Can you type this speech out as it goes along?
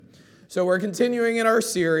So we're continuing in our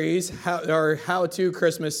series, our How To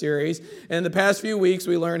Christmas series. In the past few weeks,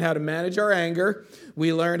 we learned how to manage our anger,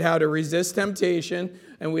 we learned how to resist temptation,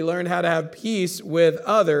 and we learned how to have peace with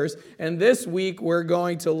others. And this week, we're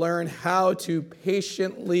going to learn how to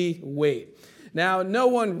patiently wait. Now, no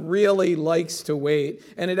one really likes to wait,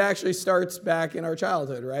 and it actually starts back in our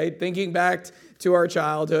childhood, right? Thinking back to our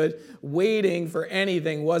childhood, waiting for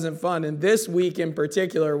anything wasn't fun. And this week in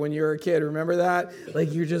particular, when you were a kid, remember that?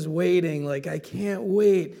 Like, you're just waiting, like, I can't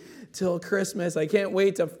wait till Christmas. I can't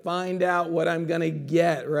wait to find out what I'm going to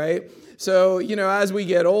get, right? So, as we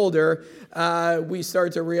get older, we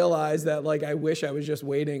start to realize that, like, I wish I was just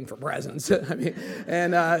waiting for presents.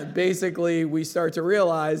 Basically, we start to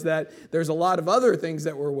realize that there's a lot of other things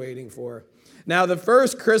that we're waiting for. Now, the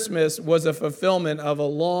first Christmas was a fulfillment of a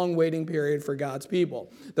long waiting period for God's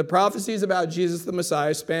people. The prophecies about Jesus the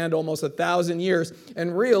Messiah spanned almost 1,000 years,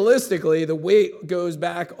 and realistically, the wait goes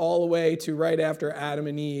back all the way to right after Adam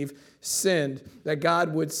and Eve sinned, that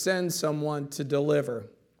God would send someone to deliver.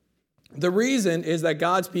 The reason is that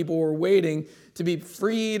God's people were waiting to be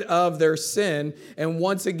freed of their sin and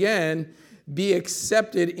once again be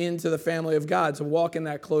accepted into the family of God, to walk in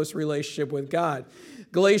that close relationship with God.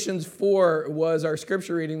 Galatians 4 was our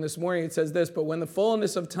scripture reading this morning. It says this, "But when the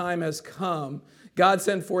fullness of time has come, God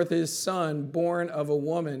sent forth his Son, born of a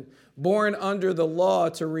woman, born under the law,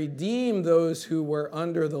 to redeem those who were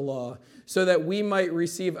under the law, so that we might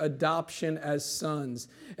receive adoption as sons.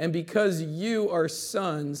 And because you are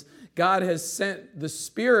sons, God has sent the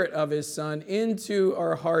Spirit of his Son into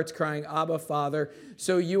our hearts, crying, 'Abba, Father.'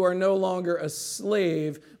 So you are no longer a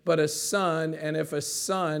slave, but a son, and if a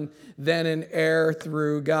son, then an heir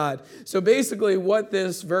through God." So basically what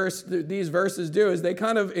these verses do is they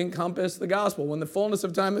kind of encompass the gospel. When the fullness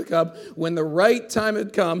of time had come, when the right time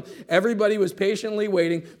had come, everybody was patiently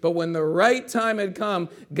waiting, but when the right time had come,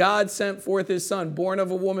 God sent forth his Son, born of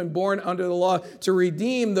a woman, born under the law, to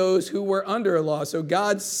redeem those who were under the law. So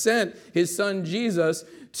God sent his Son Jesus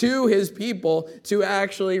to his people to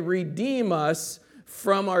actually redeem us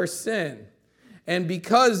from our sin. And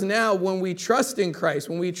because now when we trust in Christ,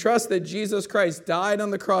 when we trust that Jesus Christ died on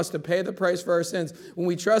the cross to pay the price for our sins, when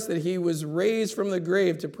we trust that he was raised from the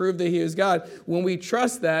grave to prove that he is God, when we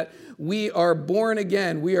trust that, we are born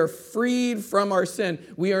again. We are freed from our sin.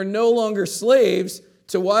 We are no longer slaves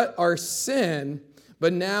to what? Our sin,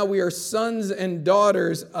 but now we are sons and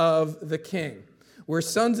daughters of the King. We're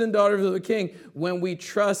sons and daughters of the King when we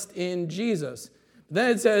trust in Jesus. Then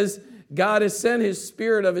it says, God has sent his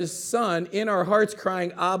Spirit of his Son in our hearts,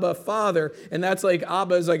 crying, "Abba, Father." And that's like,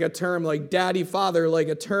 Abba is like a term like daddy, father, like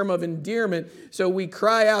a term of endearment. So we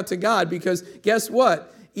cry out to God because guess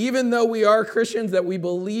what? Even though we are Christians, that we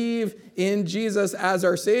believe in Jesus as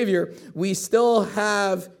our Savior, we still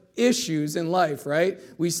have issues in life, right?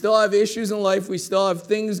 We still have issues in life. We still have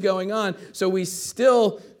things going on. So we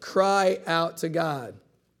still cry out to God.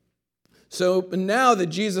 So now that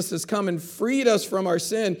Jesus has come and freed us from our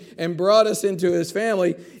sin and brought us into his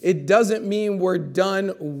family, it doesn't mean we're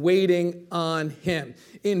done waiting on him.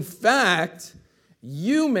 In fact,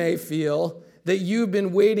 you may feel that you've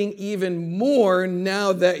been waiting even more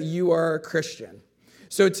now that you are a Christian.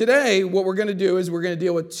 So today, what we're going to do is we're going to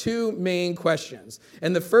deal with two main questions.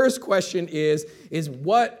 And the first question is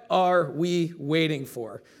what are we waiting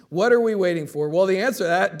for? What are we waiting for? Well, the answer to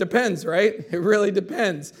that depends, right? It really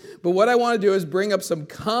depends. But what I want to do is bring up some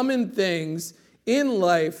common things in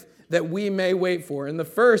life that we may wait for. And the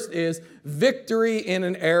first is victory in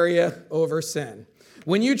an area over sin.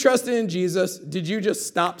 When you trusted in Jesus, did you just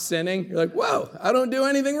stop sinning? You're like, whoa, I don't do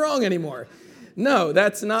anything wrong anymore. No,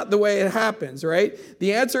 that's not the way it happens, right?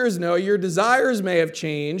 The answer is no. Your desires may have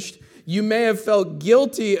changed. You may have felt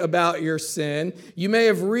guilty about your sin. You may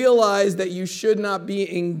have realized that you should not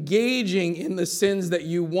be engaging in the sins that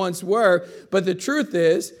you once were. But the truth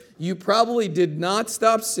is, you probably did not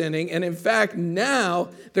stop sinning. And in fact, now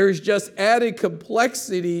there's just added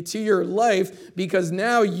complexity to your life because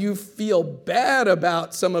now you feel bad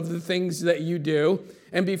about some of the things that you do.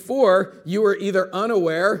 And before, you were either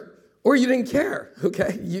unaware or you didn't care,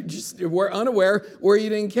 okay? You just were unaware or you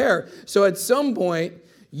didn't care. So at some point,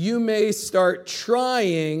 you may start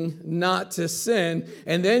trying not to sin,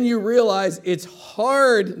 and then you realize it's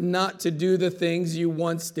hard not to do the things you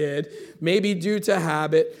once did, maybe due to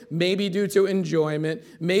habit, maybe due to enjoyment,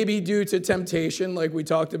 maybe due to temptation, like we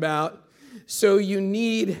talked about. So you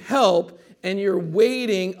need help, and you're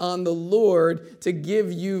waiting on the Lord to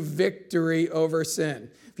give you victory over sin.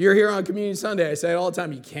 If you're here on Communion Sunday, I say it all the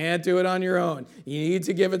time, you can't do it on your own. You need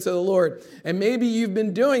to give it to the Lord. And maybe you've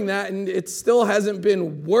been doing that and it still hasn't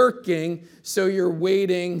been working, so you're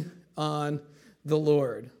waiting on the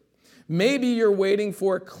Lord. Maybe you're waiting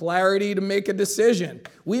for clarity to make a decision.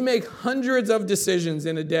 We make hundreds of decisions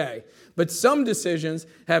in a day, but some decisions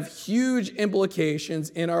have huge implications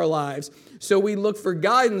in our lives. So we look for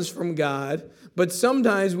guidance from God, but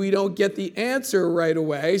sometimes we don't get the answer right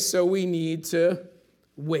away, so we need to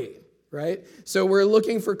wait, right? So we're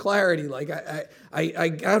looking for clarity. Like, I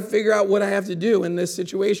got to figure out what I have to do in this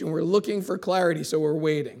situation. We're looking for clarity, so we're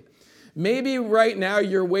waiting. Maybe right now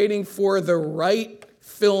you're waiting for the right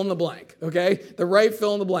fill in the blank, okay? The right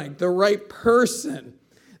fill in the blank, the right person,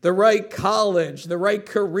 the right college, the right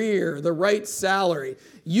career, the right salary.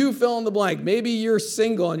 You fill in the blank. Maybe you're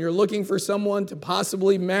single and you're looking for someone to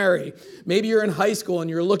possibly marry. Maybe you're in high school and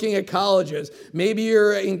you're looking at colleges. Maybe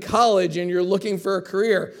you're in college and you're looking for a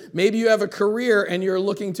career. Maybe you have a career and you're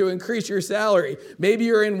looking to increase your salary. Maybe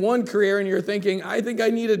you're in one career and you're thinking, I think I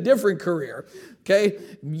need a different career, okay?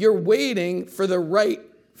 You're waiting for the right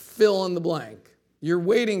fill in the blank. You're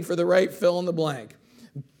waiting for the right fill in the blank.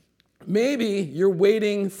 Maybe you're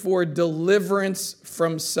waiting for deliverance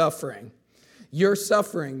from suffering. You're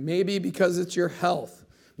suffering, maybe because it's your health.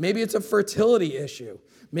 Maybe it's a fertility issue.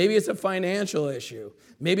 Maybe it's a financial issue.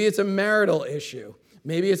 Maybe it's a marital issue.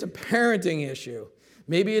 Maybe it's a parenting issue.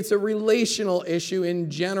 Maybe it's a relational issue in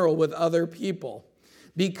general with other people.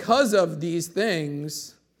 Because of these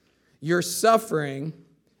things, you're suffering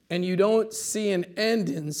and you don't see an end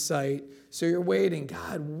in sight. So you're waiting,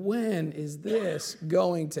 God, when is this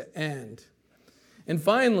going to end? And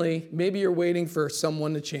finally, maybe you're waiting for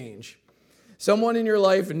someone to change. Someone in your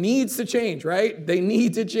life needs to change, right? They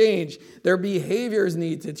need to change. Their behaviors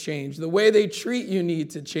need to change. The way they treat you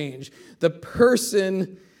need to change. The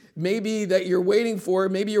person maybe that you're waiting for,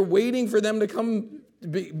 maybe you're waiting for them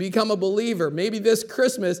to become a believer. Maybe this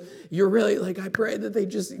Christmas, you're really like, I pray that they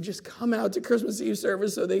just come out to Christmas Eve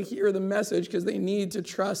service so they hear the message because they need to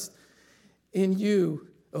trust in you,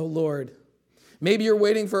 oh Lord. Maybe you're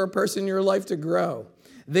waiting for a person in your life to grow.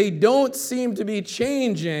 They don't seem to be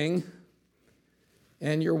changing,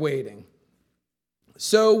 and you're waiting.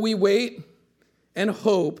 So we wait and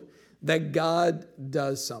hope that God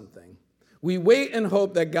does something. We wait and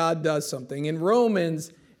hope that God does something. In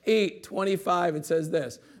Romans 8:25, it says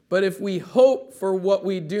this, but if we hope for what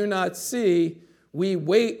we do not see, we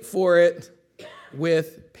wait for it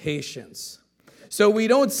with patience. So we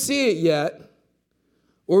don't see it yet,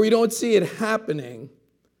 or we don't see it happening,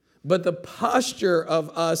 but the posture of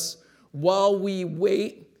us while we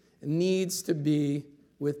wait needs to be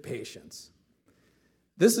with patience.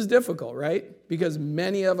 This is difficult, right? Because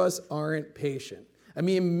many of us aren't patient. I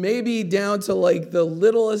mean, maybe down to like the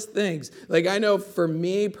littlest things. Like I know for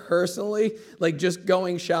me personally, like just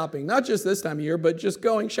going shopping, not just this time of year, but just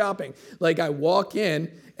going shopping. Like I walk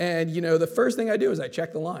in and, the first thing I do is I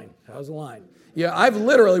check the line. How's the line? Yeah, I've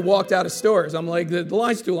literally walked out of stores. I'm like, the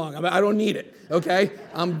line's too long. I don't need it, okay?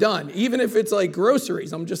 I'm done. Even if it's like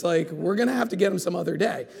groceries, I'm just like, we're going to have to get them some other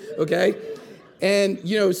day, okay? And,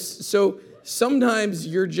 so sometimes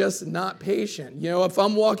you're just not patient. If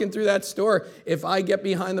I'm walking through that store, if I get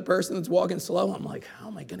behind the person that's walking slow, I'm like, how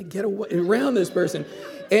am I going to get around this person?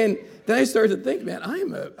 And then I start to think, man,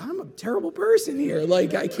 I'm a terrible person here.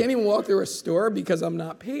 Like, I can't even walk through a store because I'm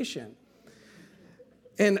not patient.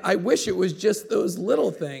 And I wish it was just those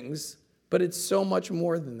little things, but it's so much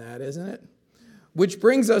more than that, isn't it? Which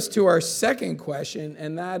brings us to our second question,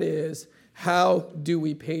 and that is, how do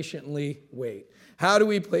we patiently wait? How do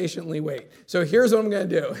we patiently wait? So here's what I'm going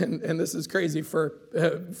to do, and this is crazy for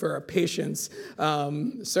a patience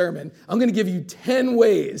sermon. I'm going to give you 10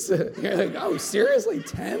 ways. You're like, oh, seriously,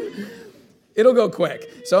 10? It'll go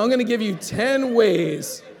quick. So I'm going to give you 10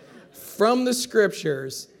 ways from the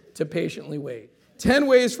Scriptures to patiently wait. 10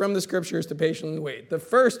 ways from the Scriptures to patiently wait. The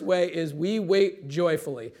first way is we wait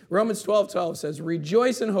joyfully. Romans 12:12 says,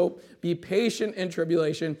 rejoice in hope, be patient in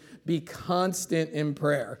tribulation, be constant in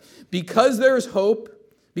prayer. Because there's hope,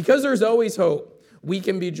 because there's always hope, we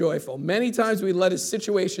can be joyful. Many times we let a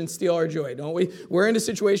situation steal our joy, don't we? We're in a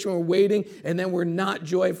situation, we're waiting, and then we're not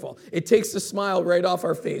joyful. It takes the smile right off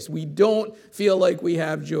our face. We don't feel like we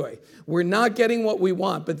have joy. We're not getting what we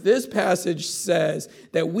want, but this passage says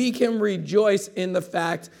that we can rejoice in the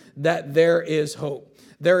fact that there is hope.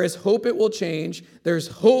 There is hope it will change. There's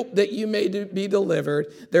hope that you may be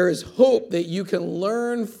delivered. There is hope that you can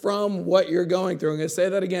learn from what you're going through. I'm going to say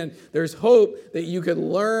that again. There's hope that you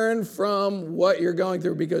can learn from what you're going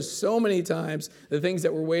through, because so many times the things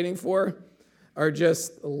that we're waiting for are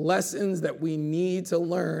just lessons that we need to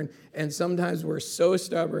learn. And sometimes we're so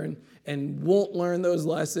stubborn and won't learn those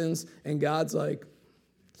lessons. And God's like,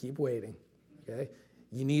 keep waiting, okay?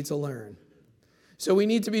 You need to learn. So we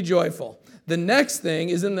need to be joyful. The next thing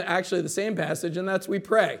is actually the same passage, and that's we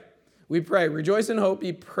pray. we pray. Rejoice in hope,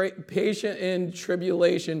 be patient in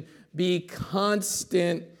tribulation, be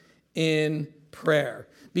constant in prayer.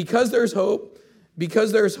 Because there's hope,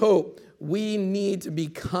 we need to be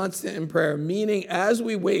constant in prayer, meaning as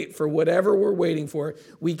we wait for whatever we're waiting for,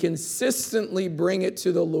 we consistently bring it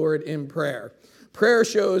to the Lord in prayer. Prayer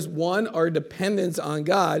shows, one, our dependence on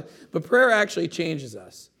God, but prayer actually changes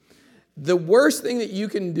us. The worst thing that you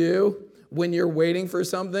can do when you're waiting for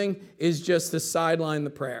something is just to sideline the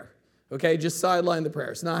prayer, okay? Just sideline the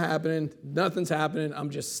prayer. It's not happening. Nothing's happening. I'm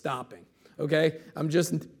just stopping, okay? I'm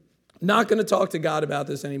just not going to talk to God about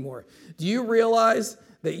this anymore. Do you realize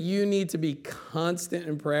that you need to be constant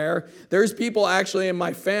in prayer? There's people actually in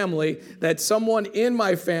my family that someone in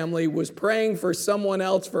my family was praying for someone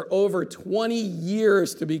else for over 20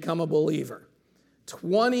 years to become a believer.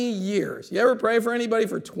 20 years. You ever pray for anybody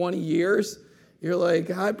for 20 years? You're like,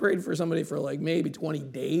 I prayed for somebody for like maybe 20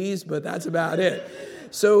 days, but that's about it.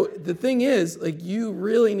 So the thing is, like, you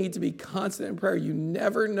really need to be constant in prayer. You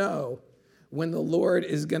never know when the Lord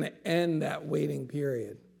is going to end that waiting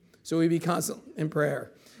period. So we be constant in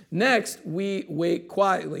prayer. Next, we wait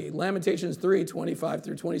quietly. Lamentations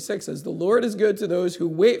 3:25-26 says, the Lord is good to those who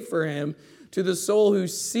wait for him, to the soul who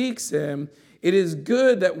seeks him. It is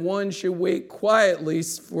good that one should wait quietly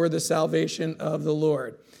for the salvation of the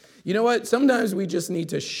Lord. You know what? Sometimes we just need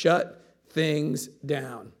to shut things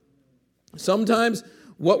down. Sometimes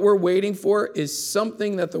what we're waiting for is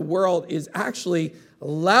something that the world is actually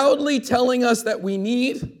loudly telling us that we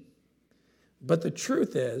need. But the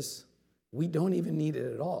truth is, we don't even need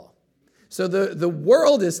it at all. So the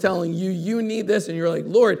world is telling you, you need this, and you're like,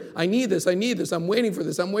 Lord, I need this, I'm waiting for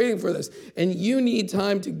this, I'm waiting for this. And you need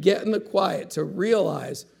time to get in the quiet to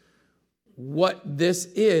realize what this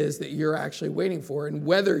is that you're actually waiting for and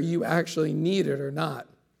whether you actually need it or not.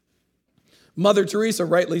 Mother Teresa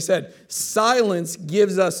rightly said, silence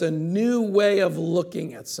gives us a new way of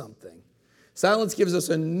looking at something. Silence gives us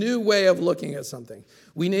a new way of looking at something.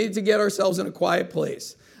 We need to get ourselves in a quiet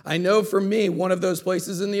place. I know for me, one of those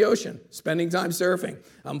places in the ocean, spending time surfing.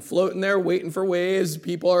 I'm floating there waiting for waves.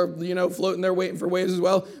 People are, floating there waiting for waves as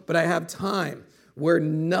well. But I have time where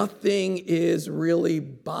nothing is really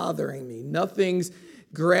bothering me. Nothing's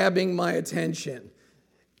grabbing my attention.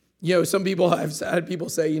 Some people, I've had people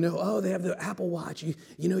say, they have the Apple Watch.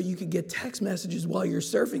 You could get text messages while you're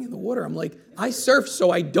surfing in the water. I'm like, I surf so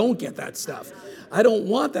I don't get that stuff. I don't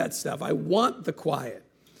want that stuff. I want the quiet.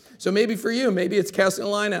 So maybe for you, maybe it's casting a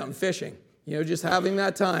line out and fishing. Just having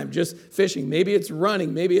that time, just fishing. Maybe it's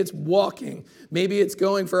running. Maybe it's walking. Maybe it's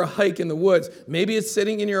going for a hike in the woods. Maybe it's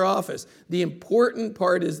sitting in your office. The important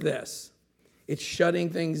part is this. It's shutting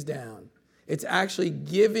things down. It's actually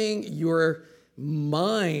giving your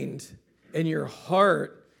mind and your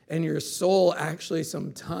heart and your soul actually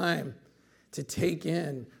some time to take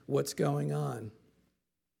in what's going on.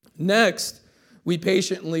 Next, we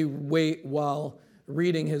patiently wait while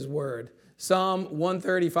reading his word. Psalm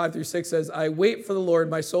 135-6 says, I wait for the Lord,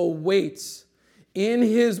 my soul waits. In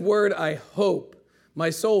his word I hope. My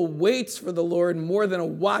soul waits for the Lord more than a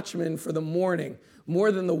watchman for the morning.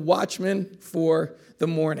 More than the watchman for the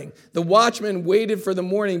morning. The watchman waited for the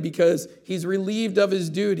morning because he's relieved of his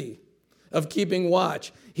duty of keeping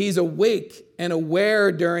watch. He's awake and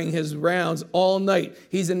aware during his rounds all night.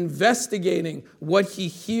 He's investigating what he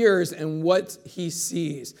hears and what he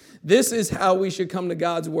sees. This is how we should come to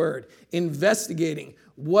God's word, investigating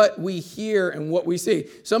what we hear and what we see.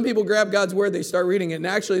 Some people grab God's word, they start reading it, and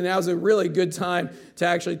actually now's a really good time to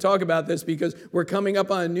actually talk about this because we're coming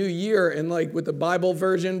up on a new year, and like with the Bible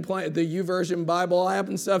version, the YouVersion Bible app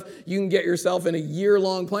and stuff, you can get yourself in a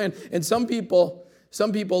year-long plan. And some people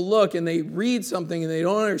look and they read something and they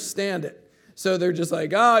don't understand it. So they're just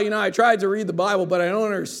like, I tried to read the Bible, but I don't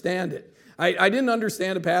understand it. I didn't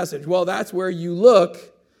understand a passage. Well, that's where you look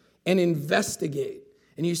and investigate.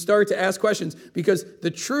 And you start to ask questions because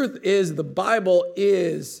the truth is the Bible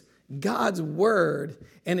is God's word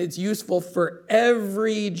and it's useful for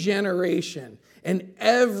every generation and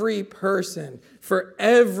every person for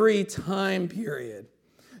every time period.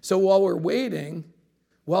 So while we're waiting,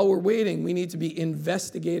 we need to be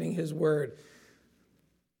investigating his word.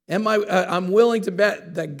 I'm willing to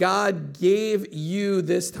bet that God gave you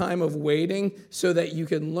this time of waiting so that you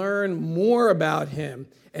can learn more about him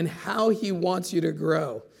and how he wants you to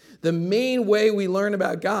grow. The main way we learn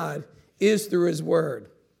about God is through his word.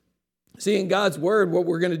 See, in God's word, what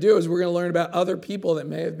we're going to do is we're going to learn about other people that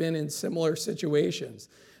may have been in similar situations,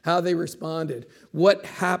 how they responded, what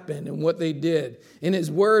happened, and what they did. In his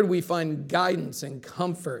word, we find guidance and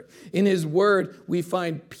comfort. In his word, we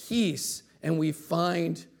find peace and we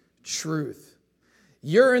find truth.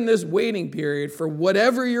 You're in this waiting period for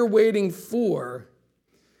whatever you're waiting for,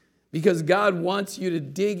 because God wants you to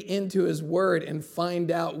dig into his word and find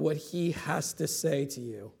out what he has to say to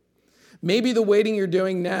you. Maybe the waiting you're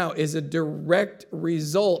doing now is a direct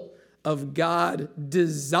result of God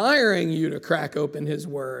desiring you to crack open his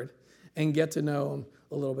word and get to know him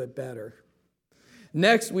a little bit better.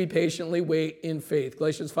 Next, we patiently wait in faith.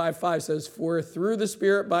 Galatians 5:5 says, "For through the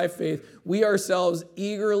Spirit by faith, we ourselves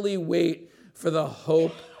eagerly wait for the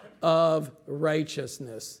hope of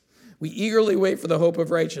righteousness." We eagerly wait for the hope of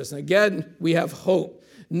righteousness. Again, we have hope.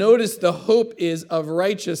 Notice the hope is of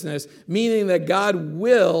righteousness, meaning that God's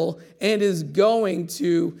will is going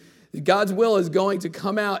to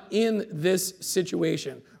come out in this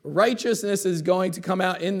situation. Righteousness is going to come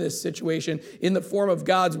out in this situation in the form of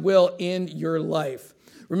God's will in your life.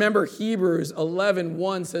 Remember, Hebrews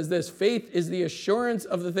 11:1 says this, "Faith is the assurance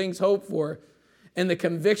of the things hoped for and the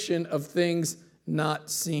conviction of things not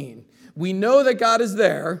seen." We know that God is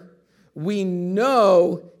there. We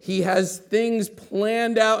know he has things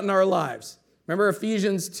planned out in our lives. Remember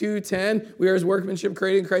Ephesians 2:10, "We are his workmanship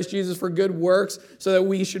created in Christ Jesus for good works so that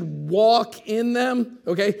we should walk in them."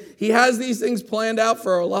 Okay? He has these things planned out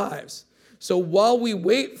for our lives. So while we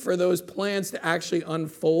wait for those plans to actually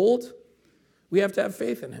unfold, we have to have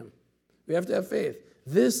faith in him. We have to have faith.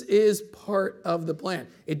 This is part of the plan.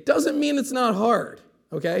 It doesn't mean it's not hard,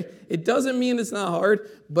 okay? It doesn't mean it's not hard,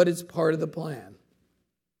 but it's part of the plan.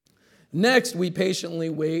 Next, we patiently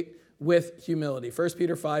wait with humility. 1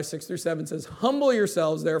 Peter 5:6-7 says, "Humble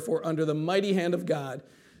yourselves, therefore, under the mighty hand of God,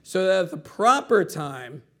 so that at the proper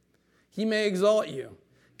time he may exalt you,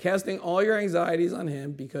 casting all your anxieties on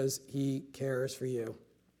him because he cares for you."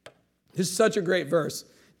 This is such a great verse.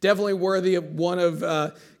 Definitely worthy of one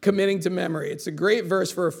of committing to memory. It's a great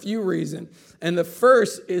verse for a few reasons. And the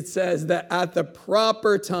first, it says that at the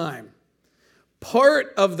proper time.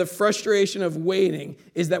 Part of the frustration of waiting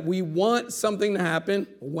is that we want something to happen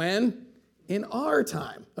when? In our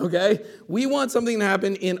time, okay? We want something to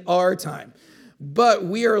happen in our time. But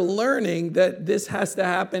we are learning that this has to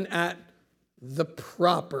happen at the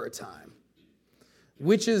proper time,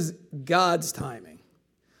 which is God's timing.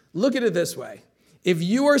 Look at it this way. If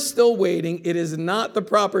you are still waiting, it is not the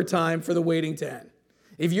proper time for the waiting to end.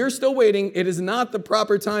 If you're still waiting, it is not the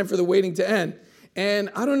proper time for the waiting to end. And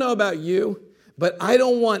I don't know about you, but I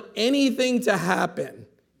don't want anything to happen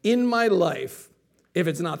in my life if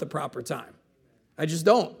it's not the proper time. I just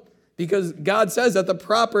don't. Because God says at the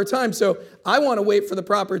proper time. So I want to wait for the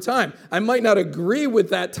proper time. I might not agree with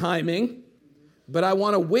that timing, but I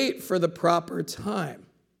want to wait for the proper time.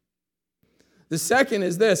 The second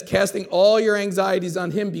is this, casting all your anxieties on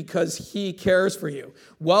him because he cares for you.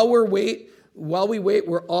 While we wait,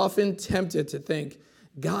 we're often tempted to think,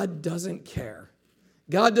 God doesn't care.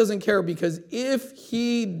 God doesn't care because if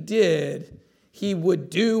he did, he would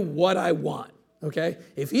do what I want, okay?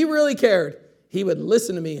 If he really cared, he would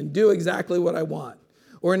listen to me and do exactly what I want.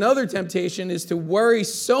 Or another temptation is to worry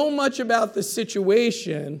so much about the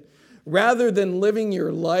situation rather than living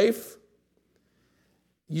your life.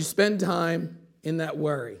 You spend time in that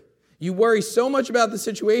worry. You worry so much about the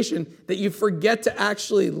situation that you forget to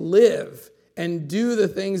actually live and do the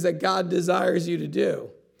things that God desires you to do.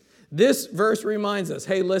 This verse reminds us,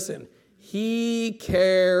 hey, listen, he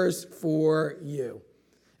cares for you.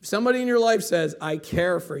 If somebody in your life says, I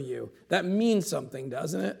care for you, that means something,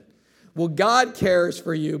 doesn't it? Well, God cares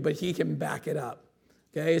for you, but he can back it up.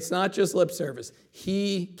 Okay, it's not just lip service.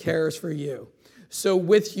 He cares for you. So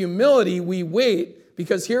with humility, we wait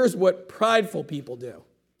because here's what prideful people do.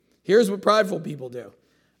 Here's what prideful people do.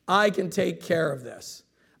 I can take care of this.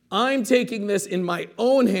 I'm taking this in my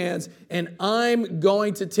own hands, and I'm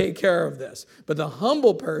going to take care of this. But the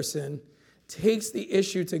humble person takes the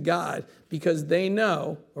issue to God because they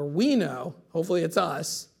know, or we know, hopefully it's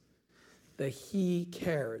us, that he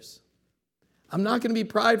cares. I'm not going to be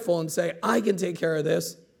prideful and say, I can take care of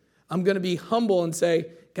this. I'm going to be humble and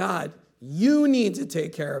say, God, you need to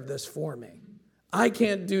take care of this for me. I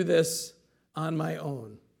can't do this on my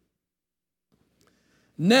own.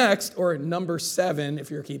 Next, or number 7,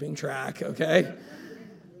 if you're keeping track, okay,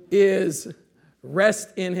 is rest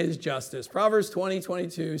in his justice. Proverbs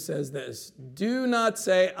 20:22 says this, do not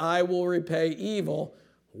say, I will repay evil.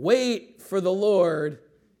 Wait for the Lord,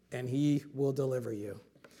 and he will deliver you.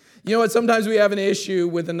 You know what? Sometimes we have an issue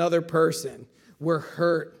with another person. We're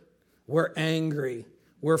hurt. We're angry.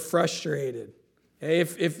 We're frustrated. Okay?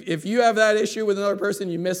 If you have that issue with another person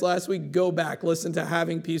you missed last week, go back. Listen to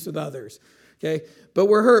Having Peace with Others. Okay? But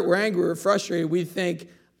we're hurt. We're angry. We're frustrated. We think,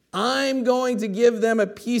 I'm going to give them a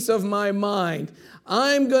piece of my mind.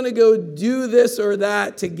 I'm going to go do this or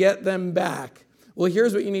that to get them back. Well,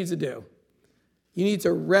 here's what you need to do. You need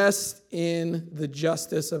to rest in the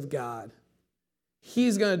justice of God.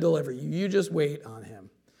 He's going to deliver you. You just wait on him.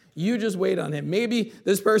 You just wait on him. Maybe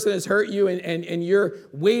this person has hurt you and you're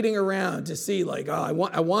waiting around to see like, oh,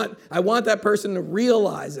 I want that person to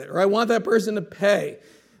realize it, or I want that person to pay.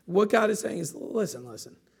 What God is saying is,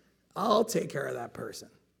 listen, I'll take care of that person.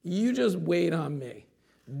 You just wait on me.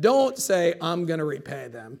 Don't say I'm going to repay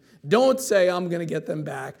them. Don't say I'm going to get them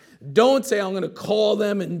back. Don't say I'm going to call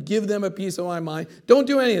them and give them a piece of my mind. Don't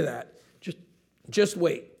do any of that. Just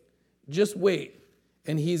wait. Just wait.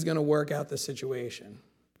 And he's going to work out the situation.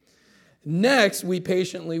 Next, we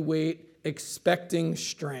patiently wait, expecting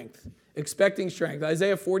strength. Expecting strength.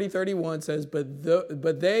 Isaiah 40:31 says,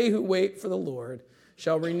 But they who wait for the Lord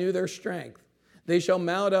shall renew their strength. They shall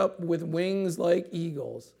mount up with wings like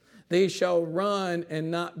eagles. They shall run and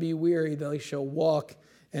not be weary. They shall walk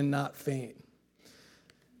and not faint.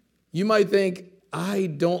 You might think, I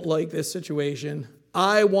don't like this situation.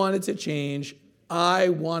 I want it to change. I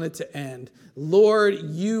want it to end. Lord,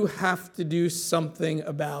 you have to do something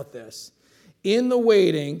about this. In the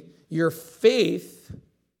waiting, your faith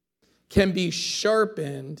can be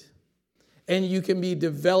sharpened and you can be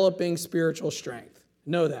developing spiritual strength.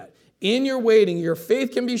 Know that. In your waiting, your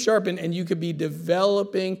faith can be sharpened and you could be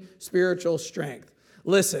developing spiritual strength.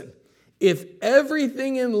 Listen, if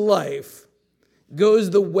everything in life goes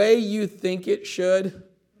the way you think it should,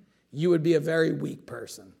 you would be a very weak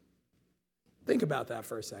person. Think about that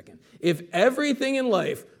for a second. If everything in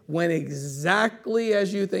life went exactly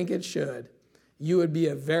as you think it should, you would be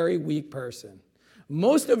a very weak person.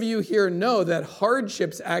 Most of you here know that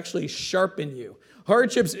hardships actually sharpen you.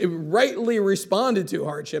 Hardships, rightly responded to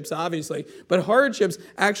hardships, obviously, but hardships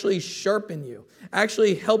actually sharpen you,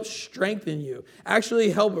 actually help strengthen you,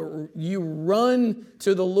 actually help you run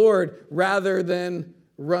to the Lord rather than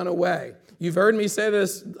run away. You've heard me say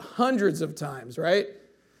this hundreds of times, right?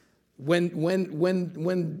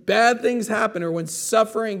 When bad things happen or when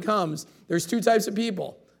suffering comes, there's two types of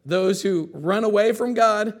people. Those who run away from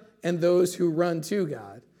God and those who run to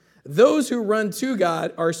God. Those who run to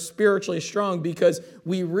God are spiritually strong because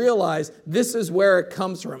we realize this is where it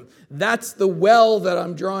comes from. That's the well that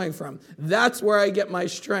I'm drawing from. That's where I get my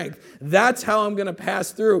strength. That's how I'm going to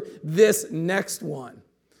pass through this next one.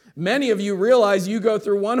 Many of you realize you go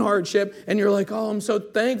through one hardship and you're like, oh, I'm so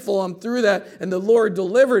thankful I'm through that and the Lord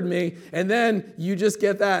delivered me. And then you just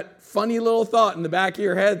get that funny little thought in the back of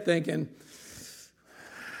your head thinking,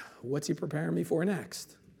 what's he preparing me for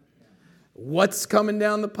next? What's coming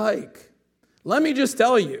down the pike? Let me just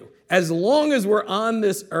tell you, as long as we're on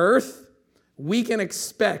this earth, we can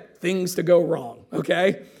expect things to go wrong,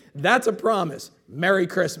 okay? That's a promise. Merry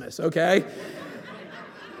Christmas, okay?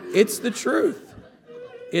 It's the truth.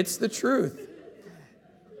 It's the truth.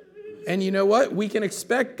 And you know what? We can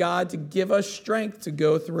expect God to give us strength to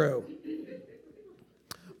go through.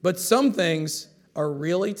 But some things are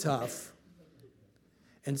really tough,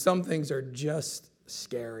 and some things are just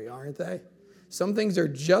scary, aren't they? Some things are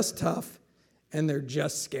just tough and they're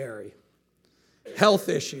just scary. Health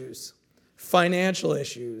issues, financial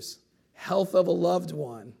issues, health of a loved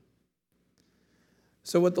one.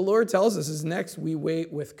 So what the Lord tells us is next we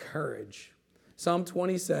wait with courage. Psalm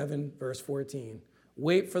 27, verse 14.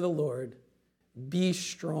 Wait for the Lord, be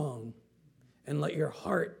strong, and let your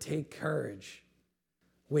heart take courage.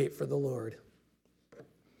 Wait for the Lord.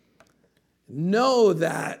 Know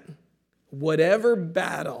that whatever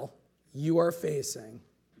battle you are facing,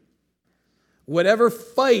 whatever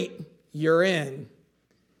fight you're in,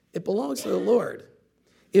 it belongs to the Lord.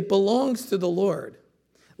 It belongs to the Lord.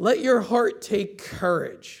 Let your heart take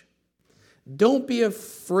courage. Don't be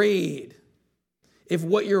afraid if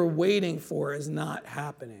what you're waiting for is not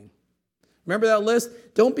happening. Remember that list?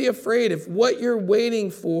 Don't be afraid if what you're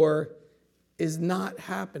waiting for is not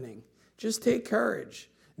happening. Just take courage.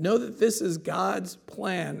 Know that this is God's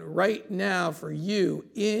plan right now for you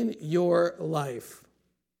in your life.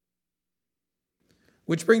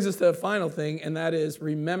 Which brings us to the final thing, and that is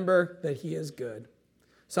remember that he is good.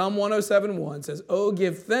 Psalm 107:1 says, "Oh,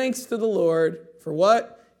 give thanks to the Lord for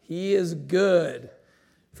what? He is good,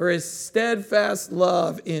 for his steadfast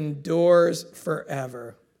love endures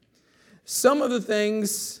forever." Some of the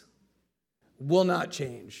things will not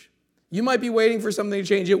change. You might be waiting for something to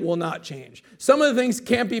change. It will not change. Some of the things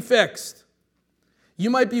can't be fixed. You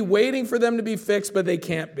might be waiting for them to be fixed, but they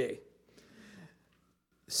can't be.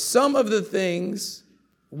 Some of the things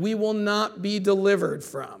we will not be delivered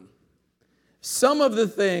from. Some of the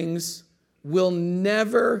things will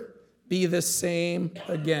never be the same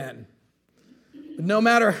again. No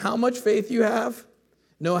matter how much faith you have,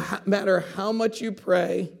 no matter how much you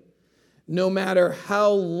pray, no matter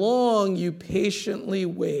how long you patiently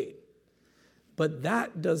wait. But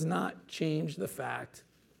that does not change the fact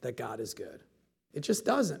that God is good. It just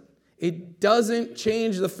doesn't. It doesn't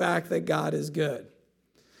change the fact that God is good.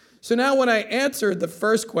 So now when I answered the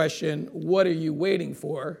first question, what are you waiting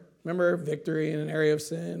for? Remember, victory in an area of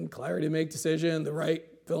sin, clarity to make decision, the right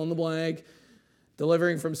fill in the blank,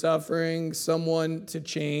 delivering from suffering, someone to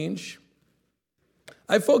change.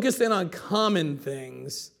 I focused in on common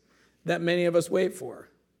things that many of us wait for.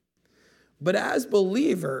 But as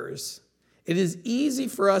believers, it is easy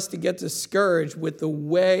for us to get discouraged with the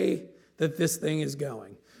way that this thing is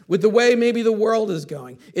going, with the way maybe the world is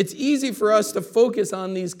going. It's easy for us to focus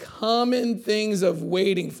on these common things of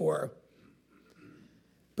waiting for.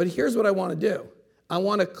 But here's what I want to do. I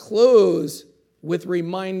want to close with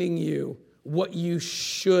reminding you what you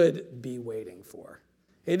should be waiting for.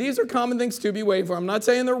 Hey, these are common things to be waiting for. I'm not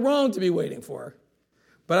saying they're wrong to be waiting for.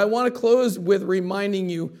 But I want to close with reminding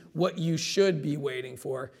you what you should be waiting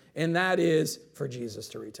for, and that is for Jesus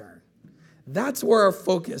to return. That's where our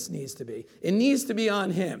focus needs to be. It needs to be on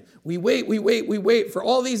him. We wait for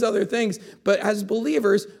all these other things, but as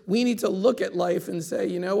believers, we need to look at life and say,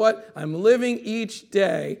 you know what? I'm living each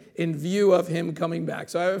day in view of him coming back.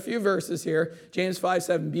 So I have a few verses here. James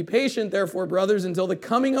 5:7. Be patient, therefore, brothers, until the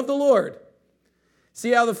coming of the Lord.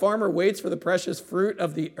 See how the farmer waits for the precious fruit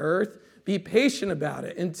of the earth? Be patient about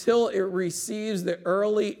it until it receives the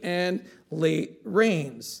early and late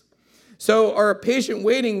rains. So our patient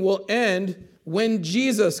waiting will end when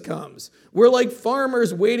Jesus comes. We're like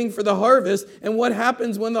farmers waiting for the harvest. And what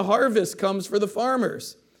happens when the harvest comes for the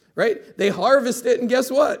farmers? Right? They harvest it, and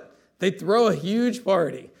guess what? They throw a huge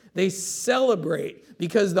party. They celebrate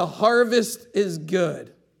because the harvest is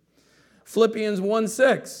good. Philippians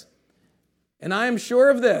 1:6. And I am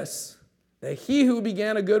sure of this, that he who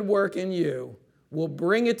began a good work in you will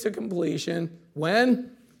bring it to completion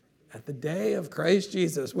when? At the day of Christ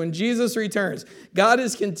Jesus, when Jesus returns. God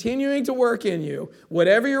is continuing to work in you.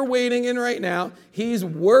 Whatever you're waiting in right now, he's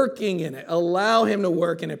working in it. Allow him to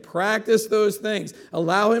work in it. Practice those things.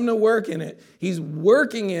 Allow him to work in it. He's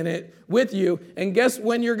working in it with you. And guess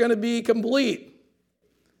when you're going to be complete?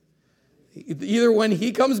 Either when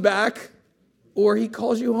he comes back or he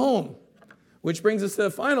calls you home. Which brings us to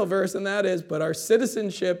the final verse, and that is, but our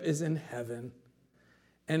citizenship is in heaven,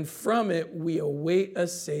 and from it we await a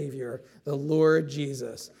Savior, the Lord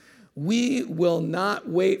Jesus. We will not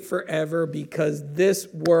wait forever because this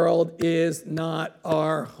world is not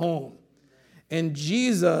our home. And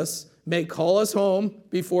Jesus may call us home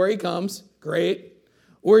before he comes, great,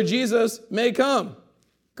 or Jesus may come,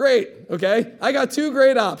 great, okay? I got two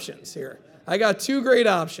great options here.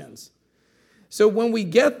 So when we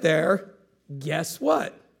get there, guess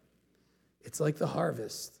what? It's like the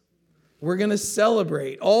harvest. We're going to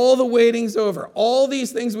celebrate. All the waiting's over. All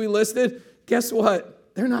these things we listed, guess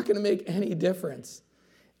what? They're not going to make any difference.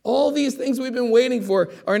 All these things we've been waiting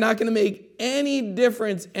for are not going to make any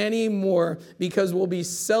difference anymore because we'll be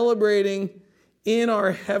celebrating in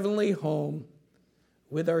our heavenly home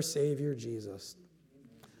with our Savior Jesus.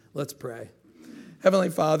 Let's pray. Heavenly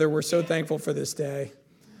Father, we're so thankful for this day.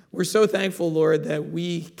 We're so thankful, Lord, that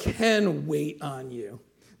we can wait on you,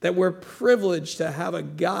 that we're privileged to have a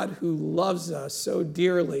God who loves us so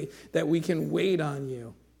dearly that we can wait on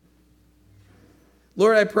you.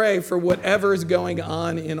 Lord, I pray for whatever is going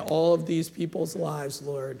on in all of these people's lives,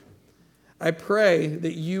 Lord. I pray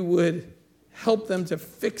that you would help them to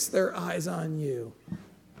fix their eyes on you.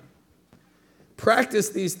 Practice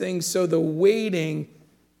these things so the waiting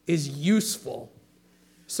is useful,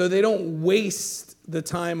 so they don't waste the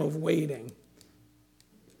time of waiting.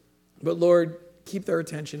 But Lord, keep their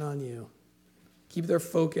attention on you. Keep their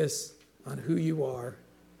focus on who you are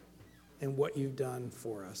and what you've done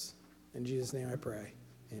for us. In Jesus' name I pray.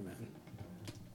 Amen.